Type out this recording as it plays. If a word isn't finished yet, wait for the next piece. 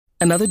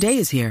Another day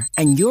is here,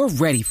 and you're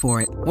ready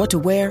for it. What to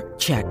wear?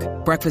 Check.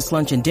 Breakfast,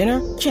 lunch, and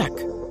dinner? Check.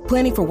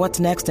 Planning for what's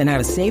next and how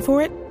to save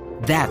for it?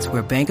 That's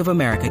where Bank of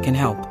America can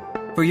help.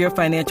 For your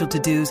financial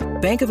to-dos,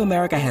 Bank of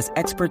America has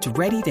experts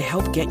ready to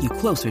help get you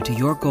closer to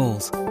your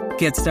goals.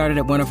 Get started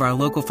at one of our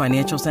local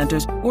financial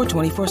centers or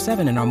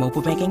 24/7 in our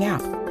mobile banking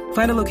app.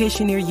 Find a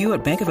location near you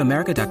at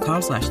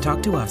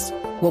bankofamerica.com/talktous.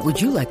 What would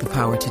you like the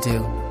power to do?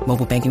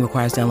 Mobile banking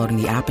requires downloading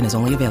the app and is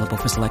only available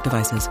for select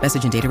devices.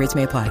 Message and data rates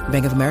may apply.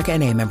 Bank of America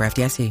N.A., member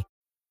FDIC.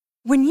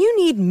 When you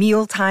need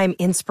mealtime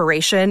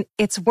inspiration,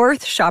 it's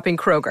worth shopping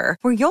Kroger,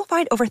 where you'll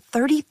find over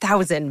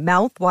 30,000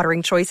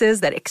 mouth-watering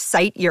choices that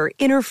excite your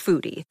inner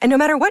foodie. And no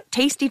matter what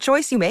tasty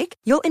choice you make,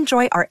 you'll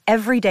enjoy our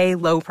everyday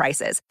low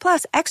prices,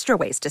 plus extra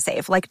ways to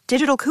save, like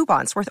digital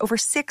coupons worth over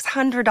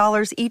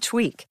 $600 each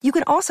week. You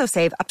can also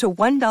save up to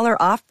 $1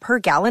 off per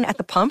gallon at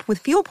the pump with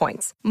fuel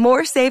points.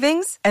 More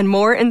savings and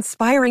more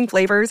inspiring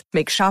flavors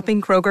make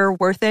shopping Kroger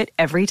worth it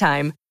every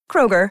time.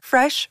 Kroger,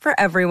 fresh for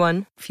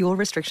everyone. Fuel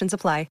restrictions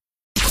apply.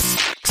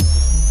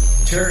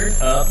 Turn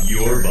up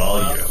your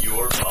volume.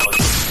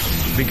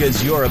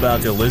 Because you're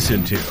about to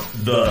listen to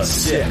The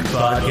Sick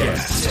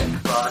Podcast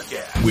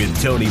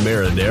with Tony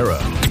Marinaro.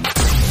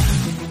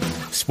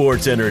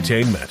 Sports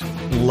entertainment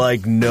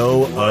like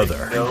no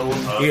other.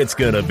 It's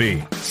gonna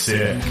be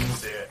sick.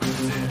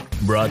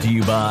 Brought to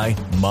you by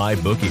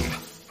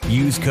MyBookie.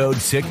 Use code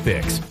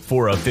SickPicks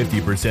for a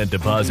 50%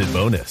 deposit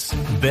bonus.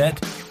 Bet,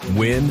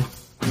 win,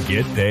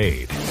 get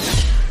paid.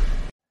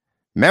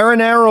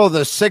 Marinaro,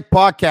 the Sick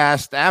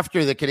Podcast,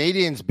 after the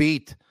Canadiens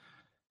beat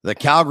the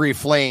Calgary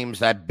Flames,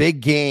 that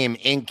big game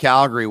in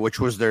Calgary, which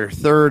was their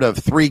third of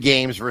 3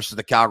 games versus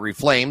the Calgary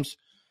Flames.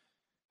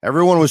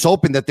 Everyone was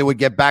hoping that they would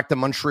get back to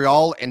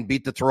Montreal and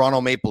beat the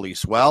Toronto Maple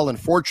Leafs. Well,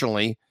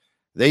 unfortunately,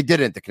 they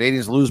didn't. The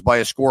Canadiens lose by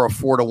a score of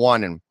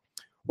 4-1, and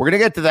we're going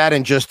to get to that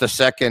in just a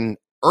second.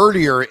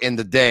 Earlier in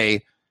the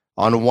day,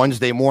 on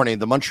Wednesday morning,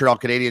 the Montreal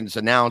Canadiens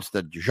announced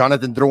that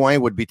Jonathan Drouin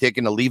would be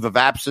taking a leave of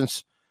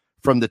absence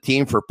from the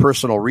team for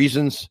personal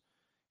reasons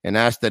and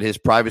asked that his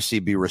privacy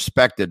be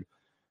respected.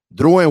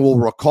 Drouin, will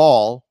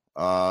recall,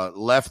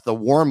 left the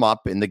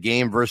warm-up in the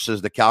game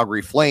versus the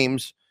Calgary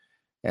Flames,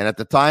 and at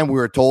the time we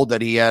were told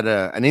that he had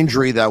an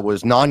injury that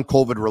was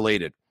non-COVID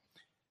related.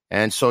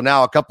 And so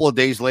now, a couple of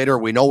days later,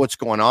 we know what's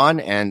going on,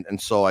 and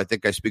so I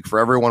think I speak for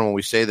everyone when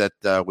we say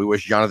that we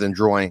wish Jonathan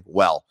Drouin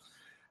well.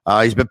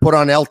 He's been put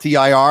on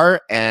LTIR,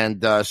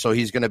 and so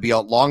he's going to be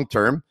out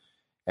long-term.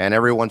 And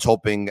everyone's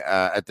hoping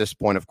at this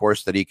point, of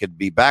course, that he could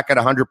be back at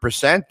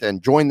 100%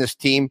 and join this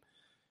team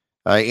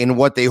in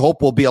what they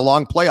hope will be a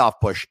long playoff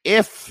push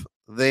if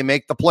they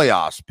make the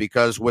playoffs.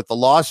 Because with the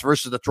loss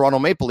versus the Toronto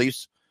Maple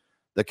Leafs,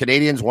 the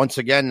Canadiens once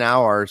again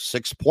now are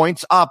 6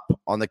 points up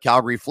on the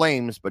Calgary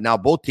Flames. But now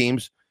both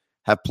teams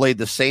have played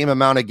the same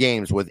amount of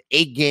games, with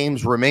 8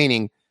 games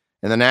remaining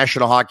in the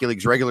National Hockey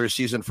League's regular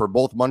season for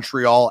both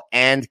Montreal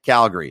and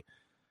Calgary.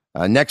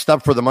 Next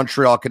up for the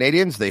Montreal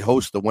Canadiens, they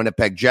host the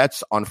Winnipeg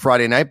Jets on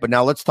Friday night. But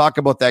now let's talk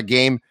about that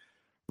game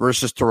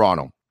versus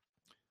Toronto.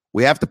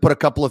 We have to put a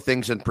couple of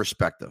things in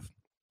perspective.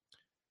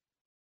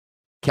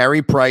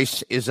 Carey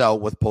Price is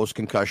out with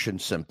post-concussion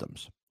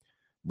symptoms.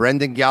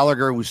 Brendan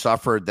Gallagher, who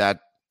suffered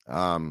that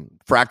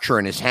fracture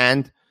in his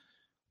hand,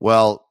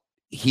 well,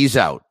 he's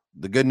out.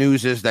 The good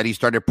news is that he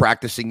started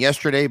practicing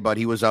yesterday, but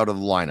he was out of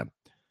the lineup.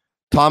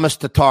 Thomas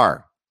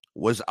Tatar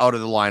was out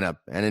of the lineup.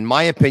 And in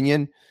my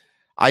opinion,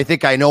 I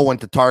think I know when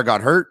Tatar got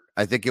hurt.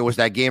 I think it was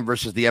that game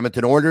versus the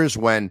Edmonton Oilers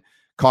when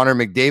Connor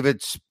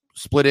McDavid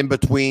split in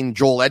between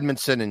Joel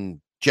Edmondson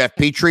and Jeff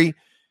Petrie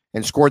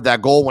and scored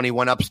that goal when he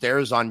went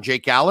upstairs on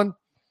Jake Allen.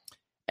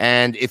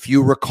 And if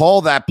you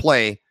recall that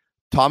play,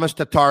 Thomas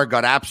Tatar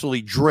got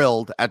absolutely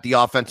drilled at the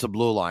offensive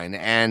blue line.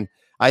 And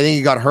I think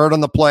he got hurt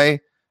on the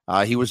play.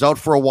 He was out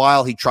for a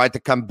while. He tried to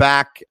come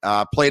back,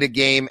 played a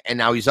game, and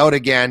now he's out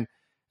again.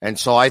 And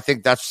so I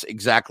think that's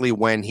exactly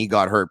when he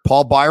got hurt.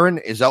 Paul Byron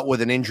is out with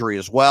an injury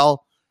as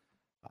well.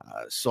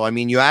 So, I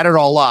mean, you add it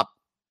all up.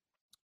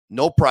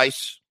 No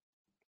Price,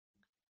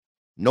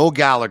 no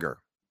Gallagher,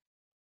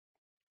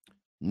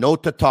 no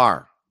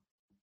Tatar,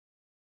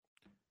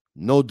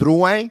 no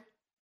Drouin,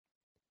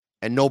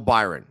 and no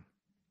Byron.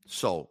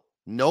 So,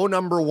 no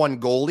number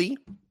 1 goalie,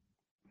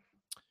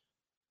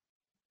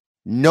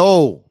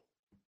 no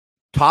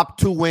top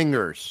 2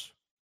 wingers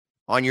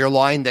on your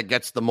line that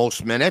gets the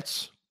most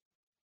minutes.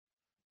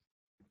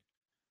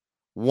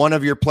 One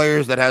of your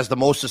players that has the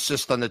most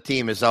assists on the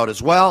team is out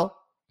as well.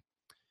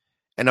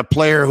 And a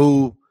player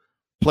who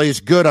plays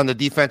good on the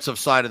defensive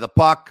side of the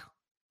puck,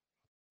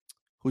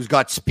 who's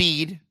got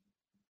speed,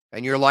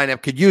 and your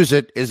lineup could use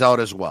it, is out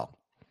as well.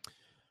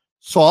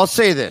 So I'll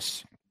say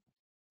this.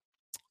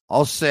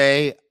 I'll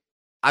say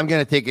I'm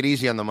going to take it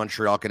easy on the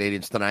Montreal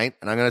Canadiens tonight,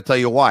 and I'm going to tell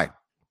you why.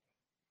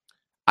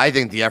 I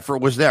think the effort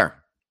was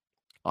there.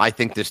 I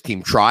think this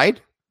team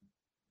tried.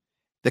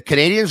 The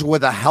Canadiens,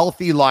 with a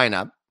healthy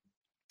lineup,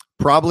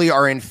 probably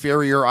are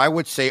inferior, I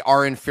would say,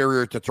 are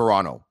inferior to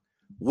Toronto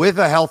with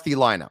a healthy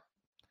lineup.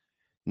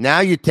 Now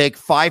you take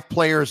 5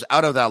 players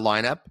out of that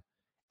lineup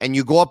and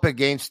you go up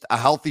against a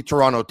healthy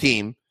Toronto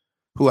team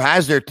who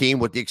has their team,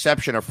 with the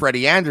exception of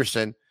Freddie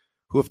Anderson,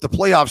 who, if the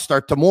playoffs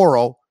start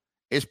tomorrow,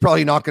 is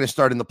probably not going to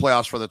start in the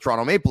playoffs for the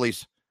Toronto Maple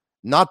Leafs.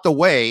 Not the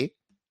way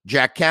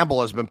Jack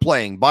Campbell has been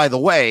playing. By the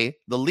way,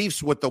 the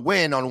Leafs, with the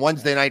win on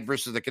Wednesday night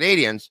versus the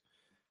Canadiens,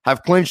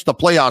 have clinched the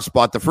playoff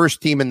spot, the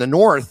first team in the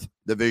North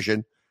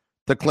Division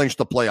to clinch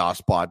the playoff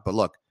spot. But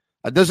look,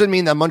 that doesn't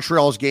mean that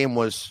Montreal's game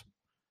was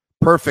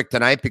perfect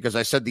tonight, because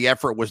I said the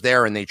effort was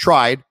there and they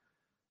tried.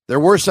 There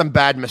were some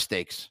bad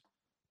mistakes.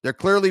 There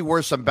clearly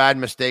were some bad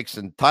mistakes.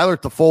 And Tyler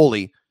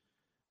Toffoli,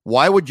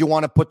 why would you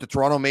want to put the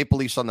Toronto Maple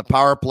Leafs on the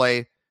power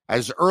play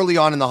as early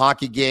on in the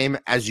hockey game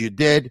as you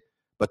did?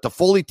 But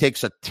Toffoli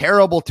takes a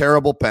terrible,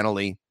 terrible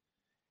penalty,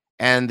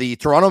 and the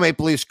Toronto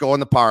Maple Leafs go on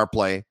the power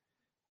play.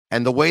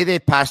 And the way they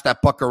passed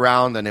that puck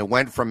around, and it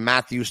went from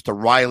Matthews to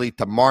Riley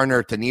to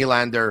Marner to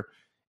Nylander,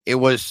 it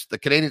was the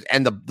Canadians,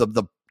 and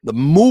the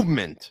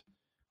movement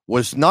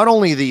was not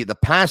only the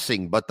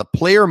passing, but the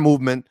player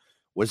movement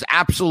was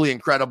absolutely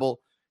incredible.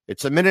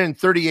 It's 1 minute and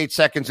 38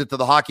 seconds into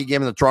the hockey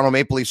game, and the Toronto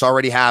Maple Leafs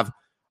already have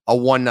a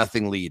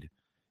 1-0 lead.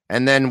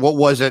 And then what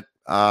was it?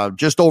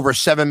 Just over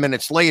 7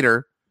 minutes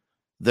later,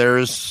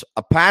 there's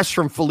a pass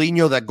from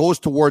Foligno that goes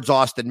towards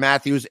Austin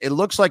Matthews. It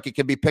looks like it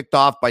can be picked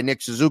off by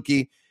Nick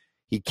Suzuki.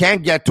 He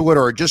can't get to it,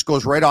 or it just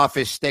goes right off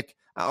his stick.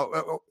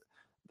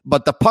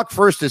 But the puck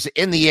first is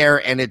in the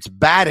air, and it's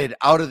batted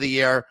out of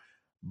the air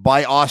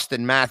by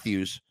Austin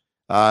Matthews,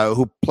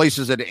 who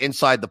places it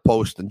inside the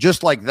post. And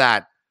just like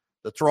that,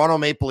 the Toronto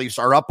Maple Leafs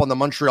are up on the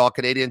Montreal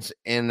Canadiens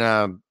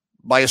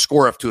by a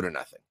score of 2-0.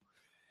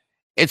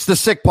 It's the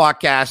Sick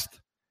Podcast,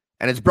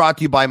 and it's brought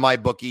to you by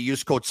MyBookie.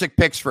 Use code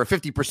SickPicks for a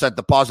 50%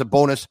 deposit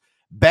bonus.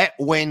 Bet,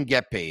 win,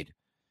 get paid.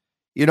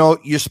 You know,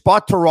 you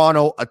spot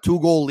Toronto a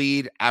 2-goal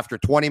lead after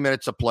 20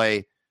 minutes of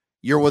play.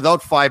 You're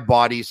without 5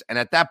 bodies. And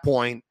at that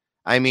point,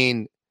 I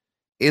mean,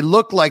 it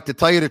looked like, to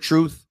tell you the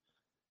truth,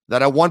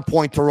 that at one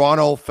point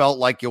Toronto felt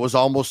like it was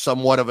almost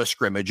somewhat of a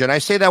scrimmage. And I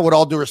say that with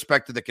all due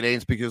respect to the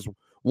Canadiens, because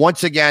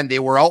once again, they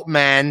were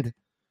outmanned.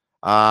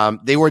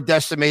 They were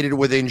decimated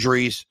with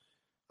injuries.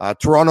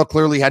 Toronto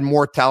clearly had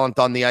more talent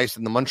on the ice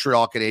than the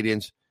Montreal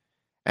Canadiens.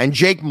 And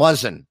Jake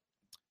Muzzin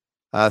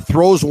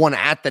throws one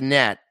at the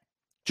net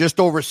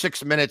just over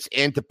 6 minutes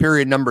into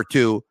period number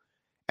 2,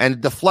 and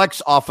it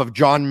deflects off of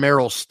John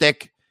Merrill's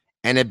stick,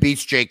 and it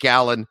beats Jake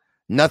Allen.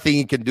 Nothing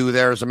he can do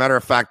there. As a matter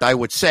of fact, I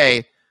would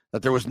say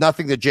that there was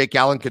nothing that Jake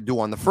Allen could do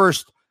on the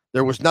first,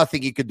 there was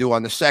nothing he could do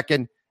on the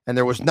second, and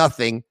there was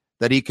nothing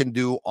that he can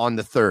do on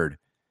the third.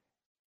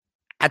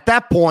 At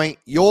that point,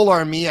 Yoel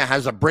Armia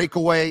has a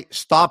breakaway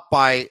stopped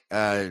by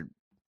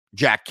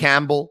Jack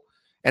Campbell.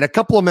 And a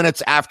couple of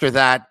minutes after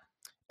that,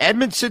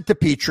 Edmondson to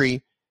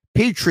Petrie.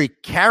 Petrie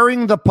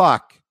carrying the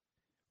puck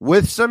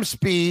with some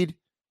speed,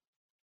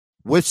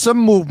 with some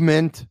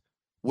movement,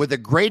 with a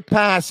great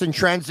pass in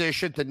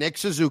transition to Nick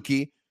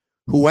Suzuki,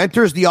 who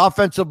enters the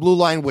offensive blue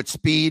line with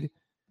speed,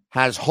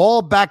 has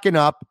Hall backing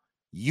up,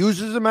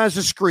 uses him as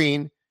a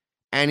screen,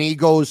 and he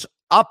goes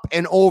up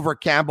and over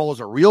Campbell. Is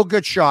a real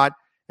good shot,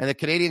 and the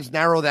Canadiens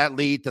narrow that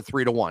lead to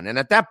 3-1. And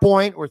at that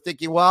point, we're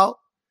thinking, well,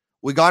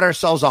 we got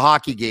ourselves a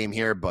hockey game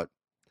here, but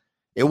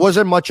it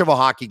wasn't much of a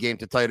hockey game,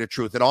 to tell you the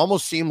truth. It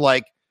almost seemed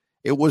like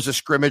it was a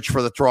scrimmage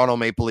for the Toronto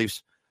Maple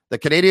Leafs. The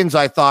Canadiens,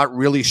 I thought,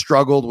 really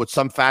struggled with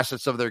some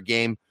facets of their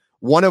game,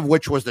 one of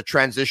which was the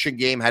transition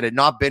game. Had it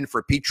not been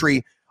for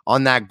Petrie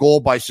on that goal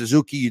by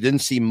Suzuki, you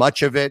didn't see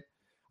much of it.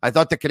 I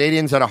thought the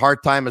Canadiens had a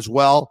hard time as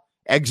well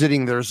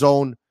exiting their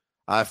zone.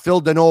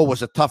 Phil Deneau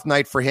was a tough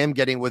night for him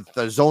getting with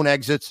the zone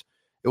exits.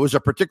 It was a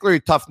particularly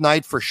tough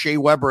night for Shea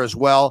Weber as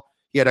well.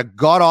 He had a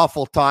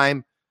god-awful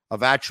time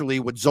of actually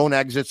with zone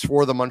exits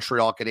for the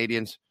Montreal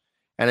Canadiens.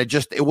 And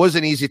it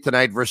wasn't easy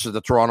tonight versus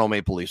the Toronto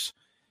Maple Leafs.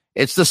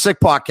 It's the Sick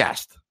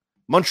Podcast.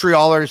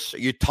 Montrealers,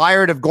 you're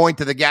tired of going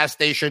to the gas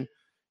station?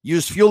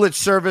 Use Fuel It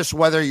service,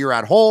 whether you're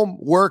at home,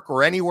 work,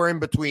 or anywhere in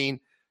between.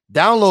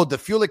 Download the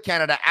Fuel It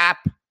Canada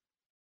app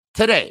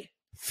today.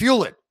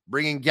 Fuel It,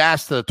 bringing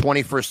gas to the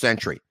 21st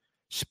century.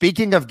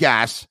 Speaking of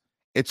gas,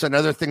 it's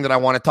another thing that I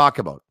want to talk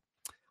about.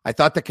 I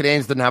thought the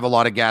Canadiens didn't have a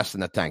lot of gas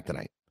in the tank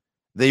tonight.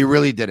 They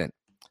really didn't.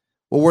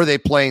 What were they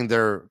playing?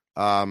 Their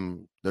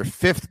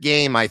fifth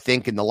game, I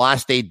think, in the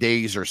last 8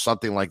 days or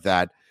something like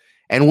that.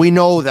 And we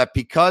know that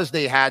because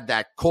they had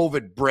that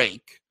COVID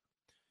break,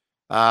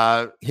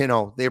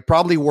 they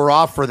probably were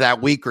off for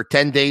that week or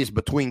 10 days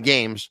between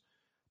games.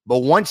 But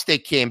once they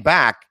came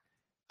back,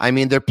 I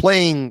mean, they're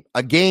playing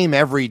a game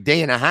every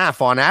day and a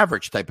half on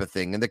average type of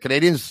thing. And the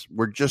Canadiens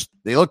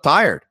they looked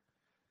tired.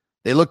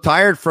 They looked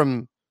tired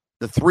from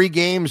the 3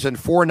 games and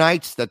 4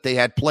 nights that they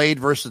had played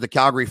versus the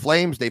Calgary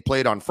Flames. They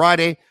played on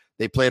Friday.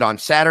 They played on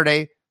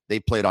Saturday. They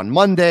played on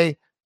Monday.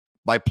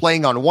 By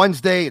playing on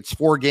Wednesday, it's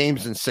 4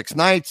 games and 6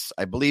 nights.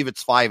 I believe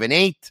it's 5 and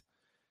 8.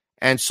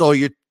 And so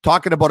you're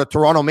talking about a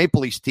Toronto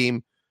Maple Leafs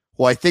team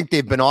who I think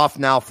they've been off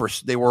now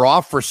they were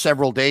off for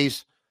several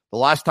days. The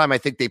last time I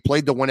think they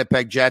played the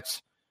Winnipeg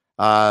Jets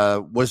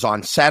was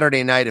on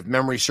Saturday night, if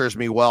memory serves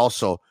me well.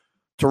 So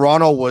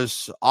Toronto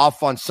was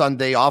off on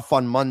Sunday, off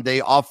on Monday,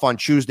 off on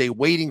Tuesday,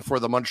 waiting for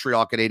the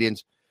Montreal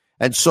Canadiens.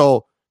 And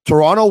so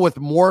Toronto with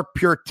more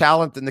pure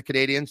talent than the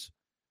Canadiens.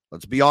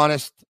 Let's be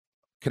honest.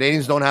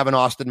 Canadiens don't have an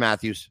Austin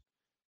Matthews.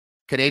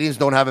 Canadiens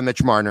don't have a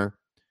Mitch Marner.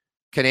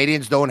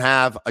 Canadiens don't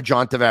have a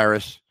John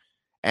Tavares.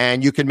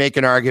 And you can make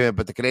an argument,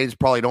 but the Canadiens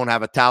probably don't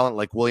have a talent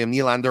like William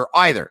Nylander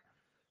either.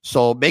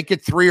 So make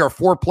it 3 or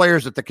 4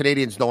 players that the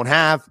Canadiens don't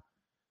have.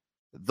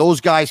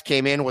 Those guys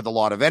came in with a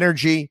lot of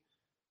energy.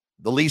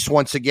 The Leafs,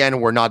 once again,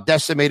 were not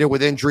decimated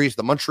with injuries.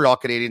 The Montreal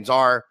Canadiens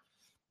are.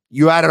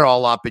 You add it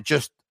all up. It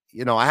just,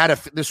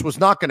 this was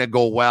not going to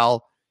go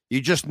well.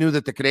 You just knew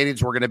that the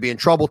Canadiens were going to be in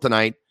trouble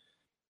tonight.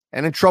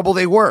 And in trouble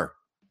they were.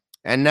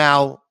 And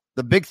now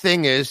the big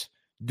thing is,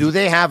 do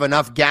they have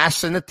enough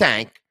gas in the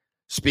tank?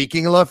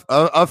 Speaking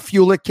of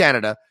fuel at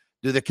Canada,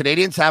 do the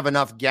Canadiens have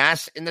enough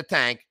gas in the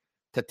tank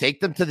to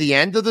take them to the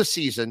end of the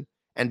season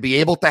and be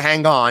able to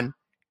hang on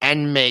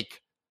and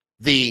make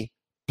the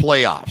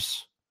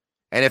playoffs?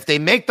 And if they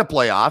make the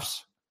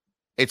playoffs,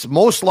 it's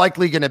most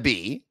likely going to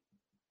be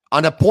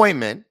an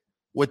appointment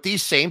with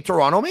these same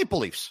Toronto Maple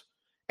Leafs.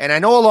 And I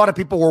know a lot of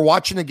people were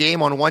watching the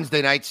game on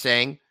Wednesday night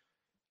saying,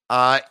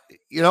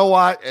 you know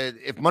what?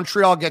 If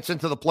Montreal gets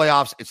into the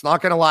playoffs, it's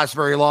not going to last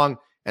very long,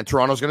 and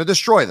Toronto's going to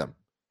destroy them.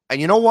 And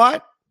you know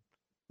what?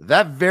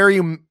 That very,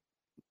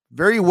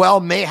 very well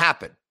may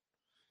happen.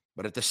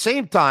 But at the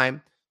same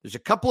time, there's a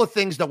couple of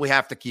things that we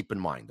have to keep in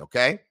mind,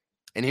 okay?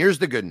 And here's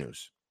the good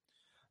news.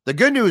 The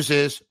good news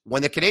is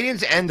when the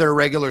Canadiens end their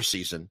regular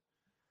season,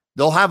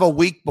 they'll have a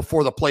week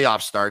before the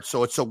playoffs start.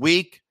 So it's a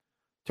week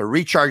to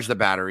recharge the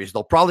batteries.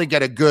 They'll probably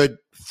get a good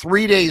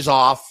 3 days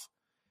off,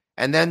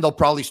 and then they'll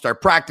probably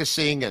start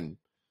practicing. And,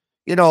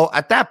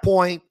 at that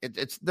point,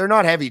 they're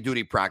not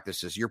heavy-duty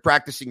practices. You're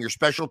practicing your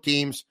special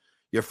teams.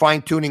 You're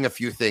fine-tuning a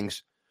few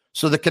things.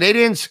 So the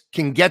Canadiens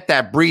can get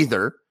that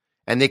breather,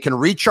 and they can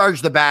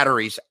recharge the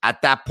batteries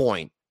at that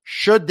point,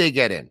 should they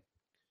get in.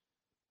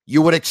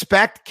 You would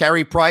expect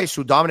Carey Price,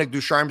 who Dominic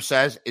Ducharme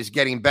says is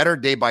getting better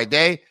day by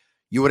day,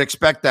 you would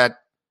expect that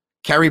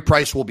Carey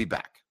Price will be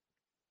back.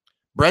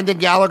 Brendan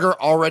Gallagher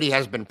already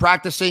has been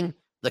practicing.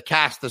 The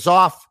cast is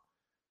off.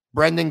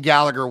 Brendan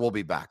Gallagher will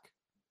be back.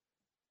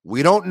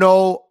 We don't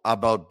know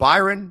about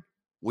Byron.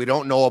 We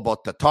don't know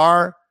about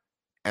Tatar.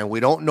 And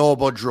we don't know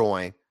about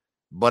Drouin.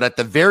 But at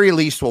the very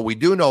least, what we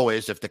do know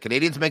is if the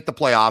Canadiens make the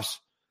playoffs,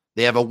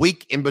 they have a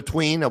week in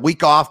between, a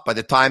week off by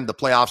the time the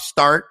playoffs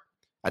start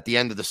at the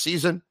end of the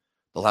season.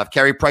 They'll have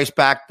Carey Price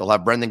back. They'll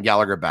have Brendan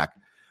Gallagher back.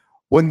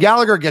 When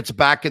Gallagher gets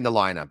back in the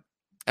lineup,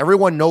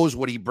 everyone knows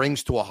what he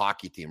brings to a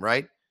hockey team,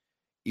 right?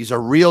 He's a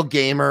real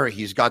gamer.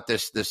 He's got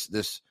this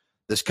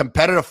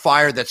competitive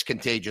fire that's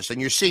contagious, and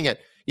you're seeing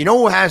it. You know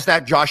who has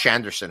that? Josh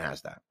Anderson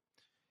has that.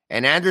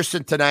 And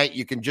Anderson tonight,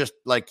 you can just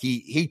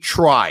he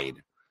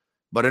tried,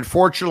 but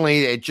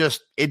unfortunately, it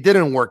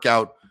didn't work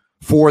out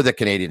for the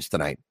Canadiens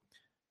tonight.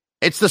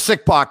 It's the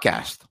Sick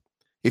Podcast.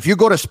 If you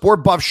go to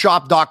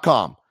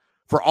sportbuffshop.com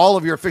for all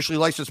of your officially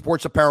licensed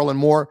sports apparel and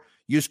more,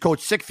 use code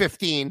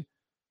SICK15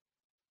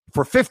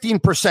 for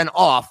 15%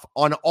 off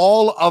on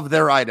all of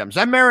their items.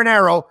 I'm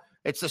Marinaro.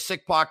 It's the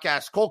Sick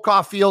Podcast. Cole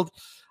Caulfield,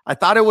 I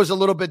thought it was a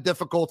little bit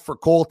difficult for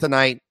Cole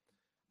tonight.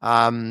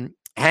 Hanging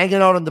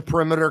out on the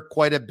perimeter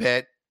quite a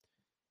bit.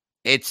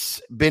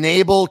 It's been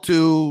able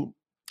to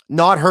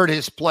not hurt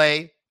his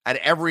play at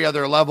every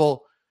other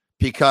level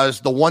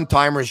because the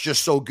one-timer is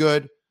just so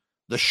good.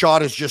 The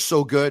shot is just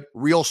so good.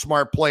 Real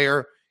smart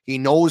player. He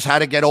knows how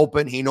to get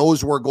open. He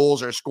knows where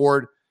goals are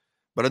scored.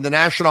 But in the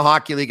National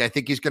Hockey League, I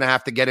think he's going to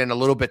have to get in a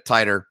little bit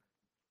tighter.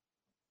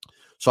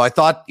 So I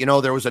thought,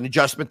 there was an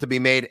adjustment to be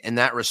made in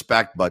that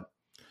respect. But,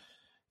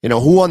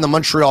 who on the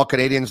Montreal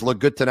Canadiens looked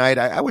good tonight?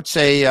 I would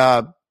say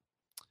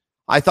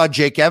I thought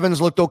Jake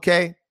Evans looked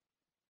okay.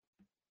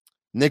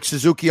 Nick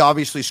Suzuki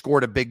obviously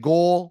scored a big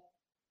goal.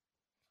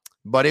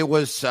 But it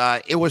was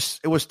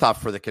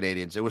tough for the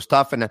Canadiens. It was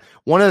tough. And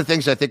one of the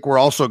things I think we're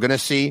also going to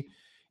see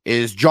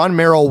is John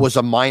Merrill was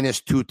a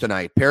 -2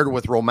 tonight, paired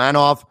with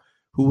Romanov,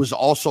 who was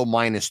also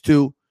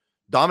 -2.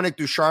 Dominic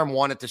Ducharme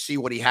wanted to see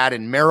what he had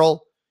in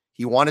Merrill.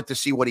 He wanted to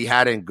see what he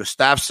had in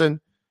Gustafsson.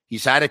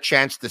 He's had a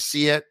chance to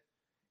see it.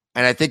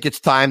 And I think it's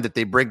time that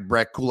they bring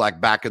Brett Kulak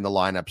back in the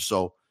lineup.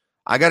 So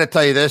I got to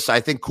tell you this. I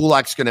think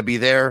Kulak's going to be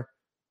there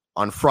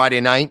on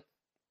Friday night.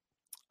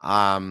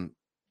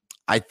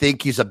 I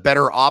think he's a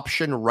better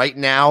option right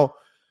now.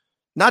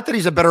 Not that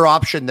he's a better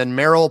option than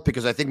Merrill,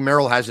 because I think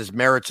Merrill has his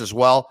merits as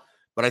well.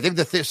 But I think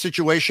the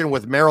situation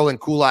with Merrill and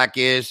Kulak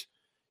is,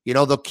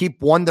 they'll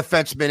keep one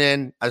defenseman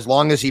in as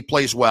long as he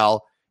plays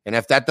well. And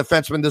if that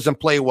defenseman doesn't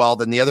play well,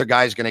 then the other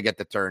guy is going to get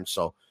the turn.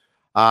 So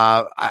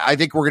I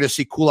think we're going to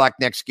see Kulak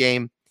next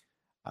game.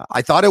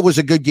 I thought it was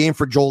a good game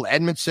for Joel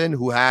Edmondson,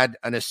 who had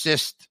an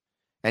assist,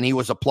 and he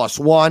was a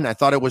 +1. I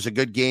thought it was a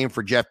good game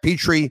for Jeff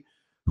Petrie,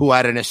 who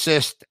had an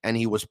assist, and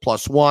he was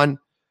 +1.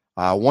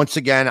 Once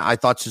again, I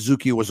thought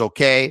Suzuki was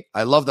okay.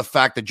 I love the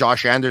fact that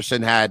Josh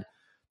Anderson had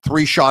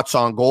 3 shots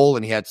on goal,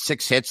 and he had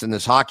 6 hits in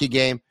this hockey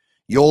game.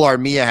 Yoel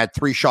Armia had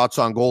 3 shots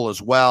on goal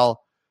as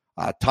well.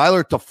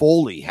 Tyler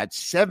Toffoli had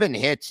 7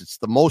 hits. It's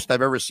the most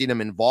I've ever seen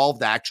him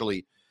involved,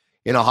 actually,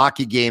 in a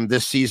hockey game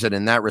this season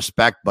in that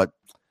respect. But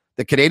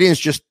the Canadiens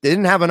just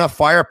didn't have enough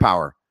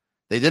firepower.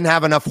 They didn't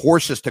have enough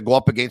horses to go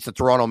up against the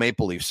Toronto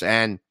Maple Leafs.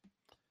 And,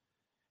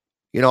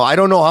 I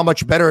don't know how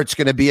much better it's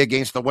going to be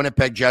against the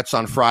Winnipeg Jets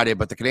on Friday,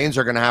 but the Canadiens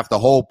are going to have to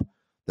hope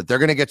that they're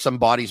going to get some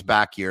bodies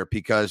back here,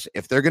 because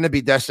if they're going to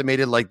be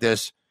decimated like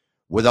this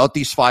without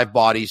these 5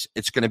 bodies,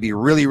 it's going to be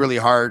really, really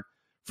hard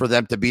for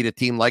them to beat a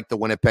team like the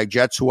Winnipeg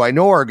Jets, who I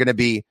know are going to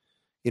be,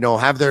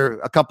 have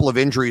a couple of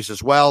injuries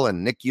as well.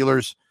 And Nick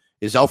Ehlers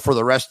is out for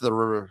the rest of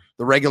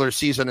the regular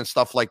season and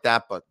stuff like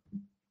that. But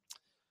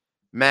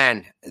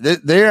man,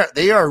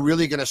 they are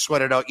really going to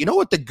sweat it out. You know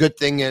what the good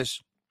thing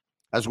is,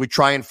 as we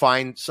try and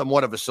find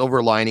somewhat of a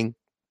silver lining,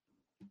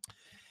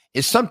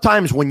 is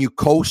sometimes when you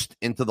coast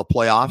into the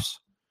playoffs,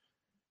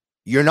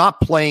 you're not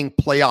playing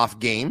playoff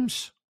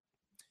games.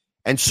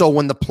 And so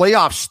when the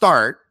playoffs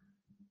start,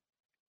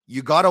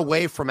 you got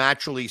away from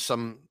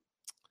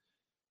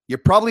you're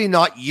probably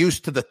not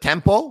used to the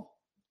tempo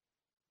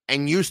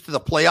and used to the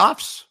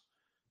playoffs,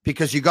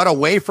 because you got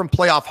away from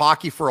playoff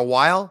hockey for a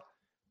while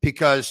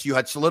because you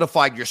had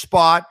solidified your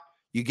spot.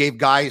 You gave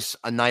guys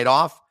a night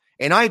off.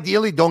 And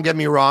ideally, don't get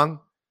me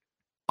wrong,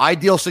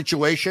 ideal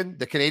situation,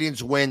 the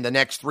Canadiens win the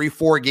next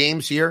 3-4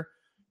 games here,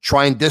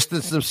 try and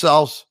distance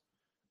themselves,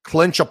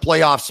 clinch a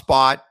playoff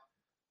spot,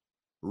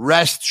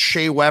 rest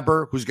Shea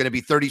Weber, who's going to be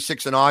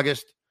 36 in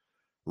August,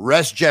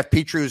 rest Jeff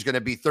Petrie, who's going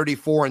to be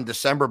 34 in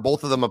December.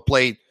 Both of them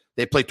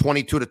they play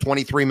 22 to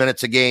 23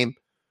 minutes a game.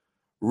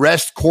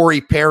 Rest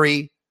Corey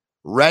Perry,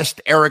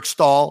 rest Eric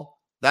Stahl.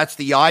 That's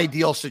the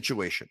ideal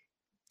situation.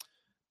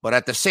 But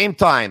at the same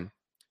time,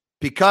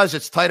 because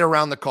it's tight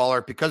around the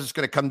collar, because it's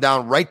going to come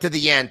down right to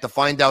the end to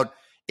find out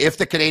if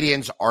the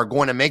Canadiens are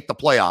going to make the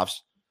playoffs,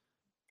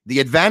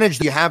 the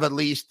advantage you have at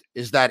least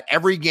is that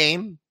every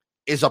game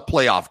is a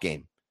playoff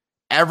game.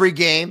 Every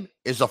game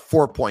is a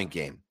 4-point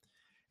game.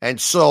 And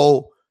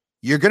so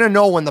you're going to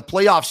know when the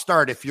playoffs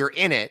start, if you're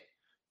in it,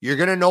 you're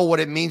going to know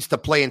what it means to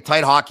play in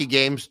tight hockey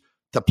games,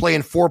 to play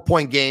in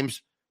 4-point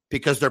games,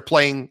 because they're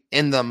playing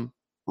in them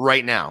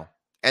right now.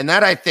 And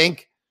that, I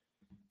think,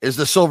 is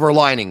the silver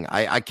lining.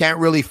 I can't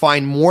really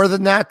find more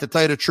than that, to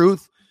tell you the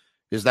truth,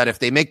 is that if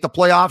they make the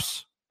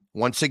playoffs,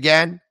 once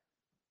again,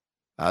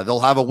 they'll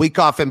have a week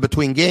off in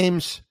between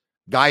games.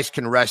 Guys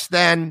can rest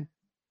then.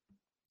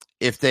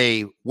 If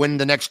they win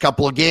the next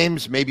couple of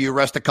games, maybe you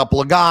rest a couple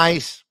of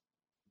guys.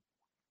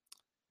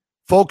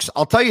 Folks,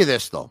 I'll tell you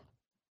this, though.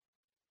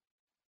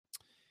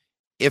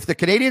 If the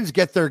Canadiens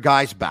get their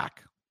guys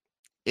back,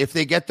 if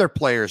they get their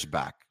players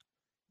back,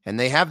 and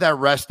they have that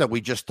rest that we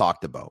just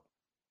talked about,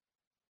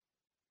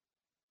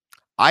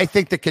 I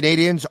think the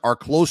Canadiens are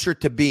closer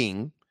to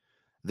being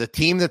the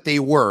team that they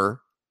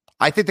were.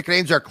 I think the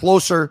Canadiens are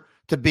closer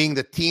to being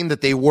the team that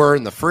they were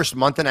in the first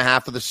month and a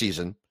half of the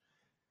season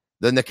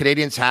than the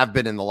Canadiens have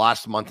been in the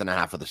last month and a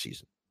half of the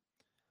season.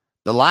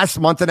 The last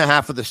month and a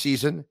half of the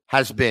season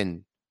has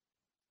been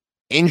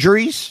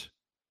injuries,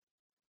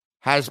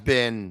 has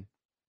been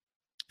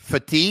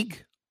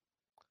fatigue,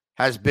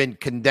 has been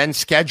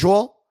condensed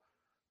schedule.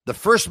 The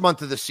first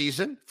month of the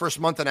season, first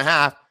month and a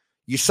half,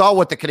 you saw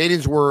what the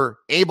Canadiens were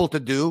able to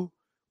do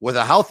with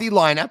a healthy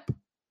lineup,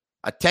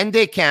 a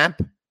 10-day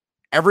camp,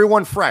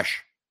 everyone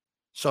fresh.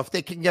 So if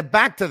they can get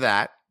back to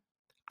that,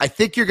 I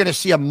think you're going to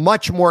see a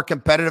much more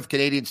competitive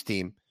Canadiens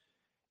team.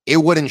 It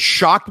wouldn't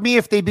shock me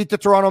if they beat the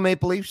Toronto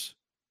Maple Leafs.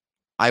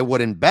 I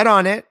wouldn't bet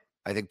on it.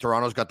 I think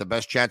Toronto's got the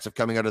best chance of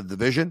coming out of the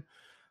division.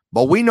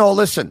 But we know,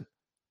 listen,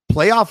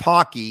 playoff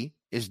hockey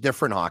is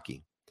different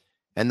hockey.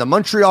 And the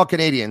Montreal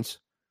Canadiens,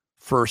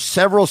 for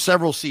several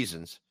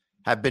seasons,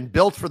 have been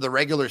built for the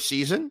regular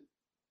season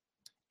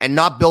and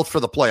not built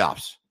for the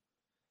playoffs.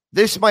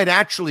 This might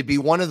actually be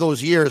one of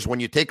those years when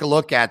you take a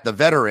look at the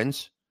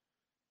veterans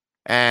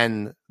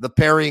and the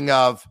pairing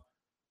of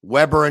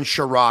Weber and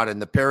Sherrod and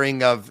the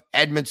pairing of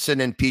Edmondson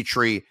and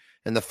Petrie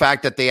and the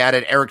fact that they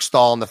added Eric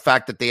Stahl and the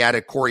fact that they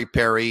added Corey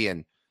Perry,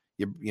 and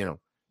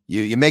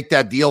you make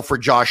that deal for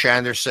Josh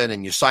Anderson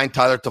and you sign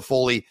Tyler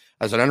Toffoli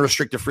as an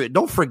unrestricted free.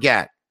 Don't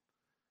forget,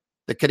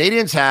 the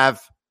Canadiens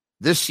have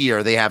this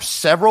year, they have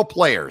several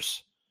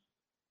players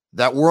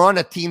that were on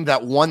a team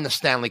that won the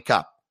Stanley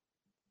Cup.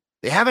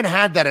 They haven't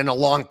had that in a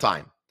long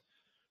time.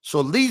 So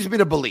it leads me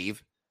to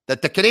believe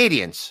that the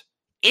Canadiens,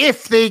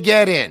 if they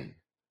get in,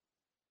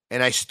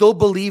 and I still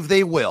believe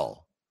they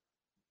will,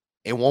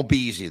 it won't be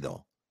easy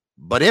though,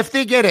 but if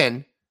they get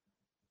in,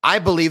 I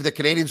believe the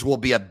Canadiens will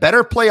be a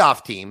better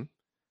playoff team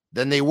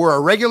than they were a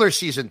regular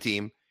season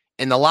team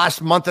in the last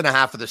month and a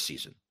half of the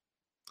season.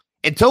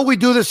 Until we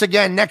do this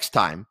again next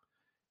time,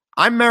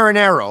 I'm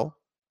Marinaro,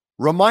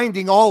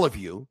 reminding all of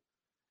you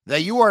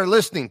that you are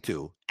listening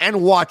to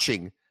and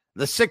watching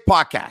the Sick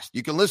Podcast.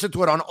 You can listen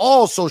to it on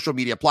all social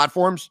media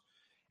platforms,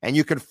 and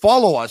you can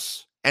follow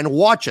us and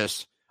watch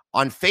us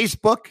on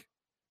Facebook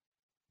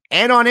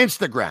and on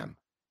Instagram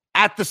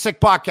at the Sick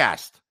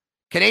Podcast.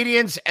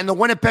 Canadiens and the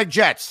Winnipeg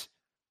Jets,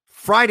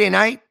 Friday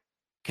night.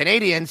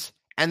 Canadiens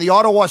and the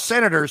Ottawa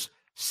Senators,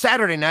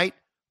 Saturday night.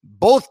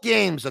 Both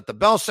games at the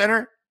Bell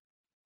Center.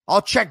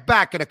 I'll check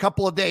back in a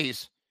couple of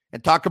days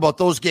and talk about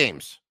those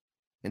games.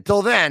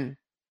 Until then,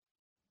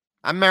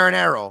 I'm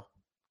Marinaro.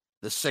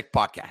 the Sick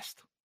Podcast.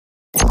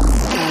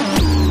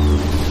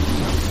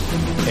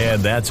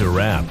 And that's a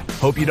wrap.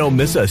 Hope you don't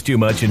miss us too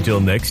much until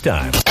next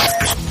time.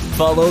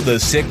 Follow the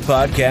Sick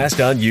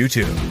Podcast on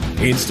YouTube,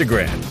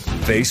 Instagram,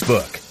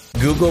 Facebook,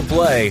 Google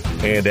Play,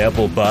 and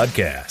Apple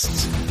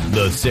Podcasts.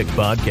 The Sick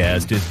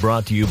Podcast is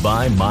brought to you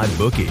by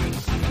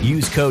MyBookie.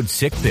 Use code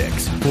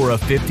SickPicks for a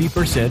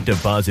 50%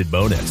 deposit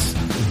bonus.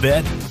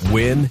 Bet,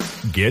 win,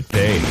 get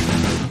paid.